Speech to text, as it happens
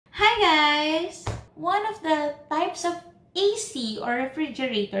one of the types of AC or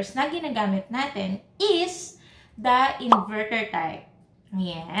refrigerators na ginagamit natin is the inverter type.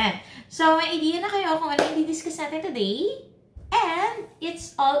 Ayan. So, may idea na kayo kung ano yung i-discuss natin today. And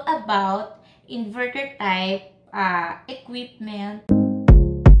it's all about inverter type equipment.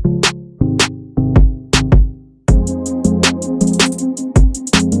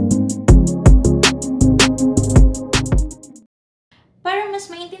 Para mas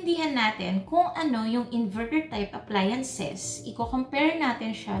maintindihan natin kung ano yung inverter type appliances, i-compare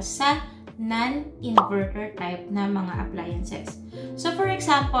natin siya sa non-inverter type na mga appliances. So for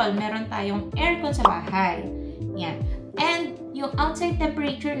example, meron tayong aircon sa bahay. Yan. And yung outside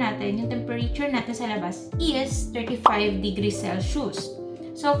temperature natin, yung temperature natin sa labas is 35 degrees Celsius.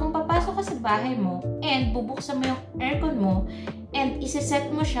 So kung papasok ka sa bahay mo and bubuksan mo yung aircon mo and isa-set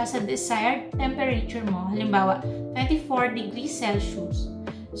mo siya sa desired temperature mo, halimbawa 24 degrees Celsius.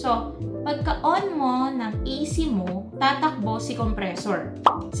 So, pagka-on mo ng AC mo, tatakbo si compressor.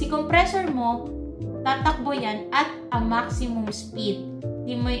 Si compressor mo, tatakbo yan at a maximum speed.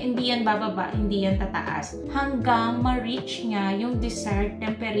 Hindi yan bababa, hindi yan tataas. Hanggang ma-reach niya yung desired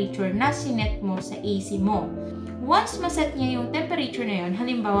temperature na sinet mo sa AC mo. Once maset niya yung temperature na yun,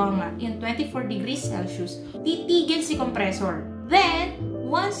 halimbawa nga, yung 24 degrees Celsius, titigil si compressor. Then,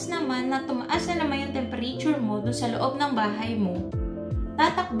 once naman na tumaas na naman yung temperature mo dun sa loob ng bahay mo,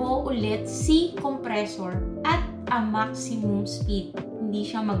 tatakbo ulit si compressor at a maximum speed. Hindi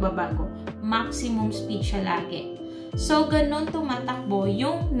siya magbabago. Maximum speed siya lagi. So, ganun tumatakbo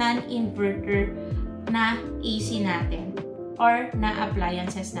yung non-inverter na AC natin or na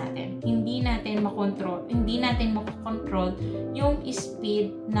appliances natin. Hindi natin makontrol yung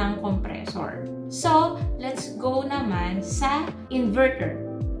speed ng compressor. So, let's go naman sa inverter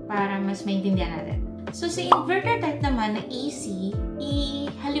para mas maintindihan natin. So, sa inverter type naman na AC,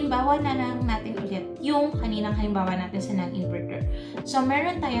 halimbawa na lang natin ulit yung kaninang halimbawa natin sa non-inverter. So,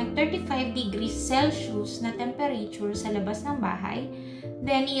 meron tayong 35 degrees Celsius na temperature sa labas ng bahay.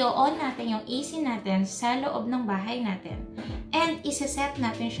 Then, i-on natin yung AC natin sa loob ng bahay natin. And, isa-set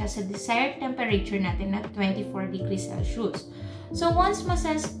natin siya sa desired temperature natin na 24 degrees Celsius. So, once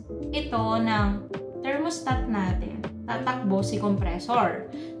masense ito ng thermostat natin, tatakbo si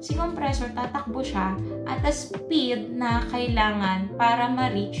compressor. Si compressor, tatakbo siya at a speed na kailangan para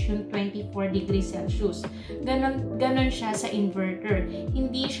ma-reach yung 24 degrees Celsius. Ganon siya sa inverter.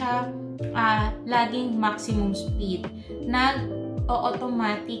 Hindi siya laging maximum speed.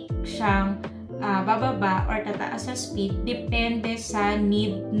 Automatic siyang bababa or tataas sa speed depende sa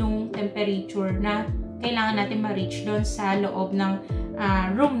need nung temperature na kailangan natin ma-reach doon sa loob ng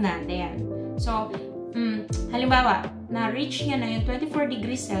room natin. So, halimbawa, na-reach niya na yung 24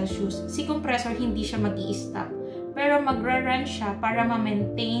 degrees Celsius, si compressor hindi siya mag-i-stop. Pero magra-run siya para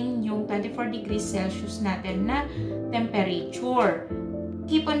ma-maintain yung 24 degrees Celsius natin na temperature.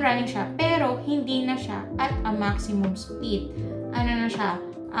 Keep on running siya, pero hindi na siya at a maximum speed. Ano na siya?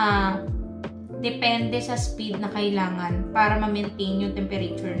 Depende sa speed na kailangan para ma-maintain yung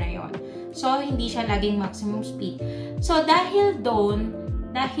temperature na yon. So, hindi siya laging maximum speed. So, dahil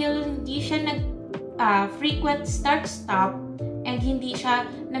hindi siya frequent start-stop and hindi siya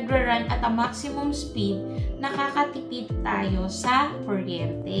nagra-run at a maximum speed, nakakatipid tayo sa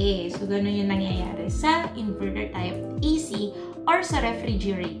kuryente. So, ganun yung nangyayari sa inverter type AC or sa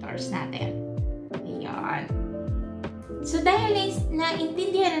refrigerators natin. Ayan. So, dahil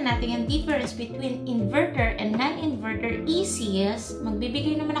naintindihan na natin yung difference between inverter and non-inverter ACs,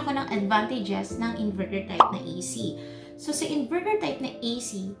 magbibigay naman ako ng advantages ng inverter type na AC. So, sa inverter type na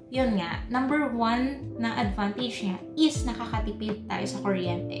AC, yun nga, number one na advantage niya is nakakatipid tayo sa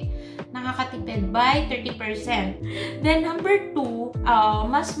kuryente. Nakakatipid by 30%. Then, number two,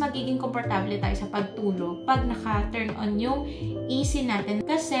 mas magiging komportable tayo sa pagtulog pag naka-turn on yung AC natin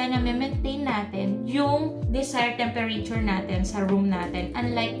kasi na-maintain natin yung desired temperature natin sa room natin.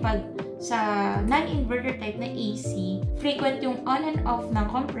 Unlike pag sa non-inverter type na AC, frequent yung on and off ng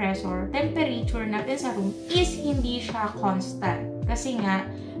compressor, temperature natin sa room is hindi siya constant. Kasi nga,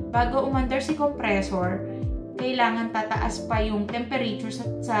 bago umandar si compressor, kailangan tataas pa yung temperature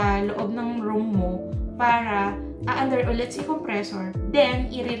sa loob ng room mo para aandar ulit si compressor, then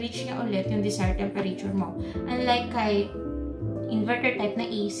i-reach niya ulit yung desired temperature mo. Unlike kay inverter type na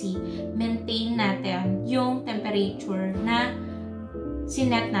AC, maintain natin yung temperature na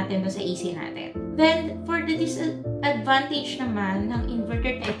sinet natin doon sa AC natin. Then, for the disadvantage naman ng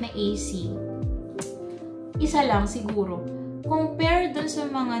inverter type na AC, isa lang siguro. Compare dun sa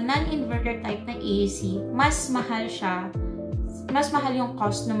mga non-inverter type na AC, mas mahal siya. Mas mahal yung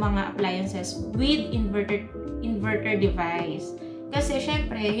cost ng mga appliances with inverter device. Kasi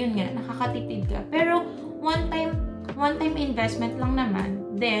syempre, yun nga, nakakatipid ka. Pero one time investment lang naman,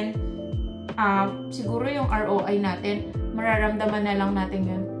 then siguro yung ROI natin, mararamdaman na lang natin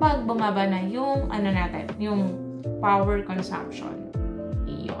yun pag bumaba na yung yung power consumption.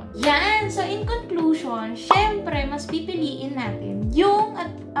 Iyon. Yan! So, in conclusion, syempre, mas pipiliin natin yung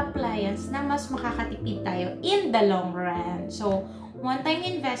appliance na mas makakatipid tayo in the long run. So, one-time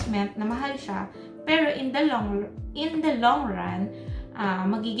investment na mahal siya, pero in the long run,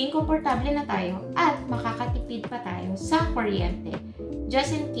 magiging komportable na tayo at makakatipid pa tayo sa kuryente.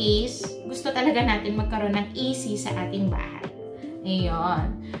 Just in case, gusto talaga natin magkaroon ng AC sa ating bahay. Ayun.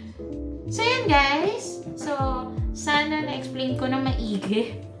 So, yan guys. So, sana na-explain ko na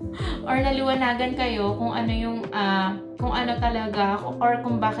maigi or naliwanagan kayo kung ano yung kung ano talaga or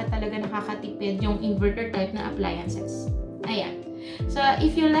kung bakit talaga nakakatipid yung inverter type na appliances. Ayan. So,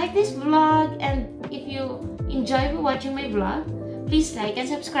 if you like this vlog and if you enjoy watching my vlog, please like and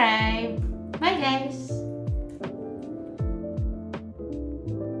subscribe. Bye guys!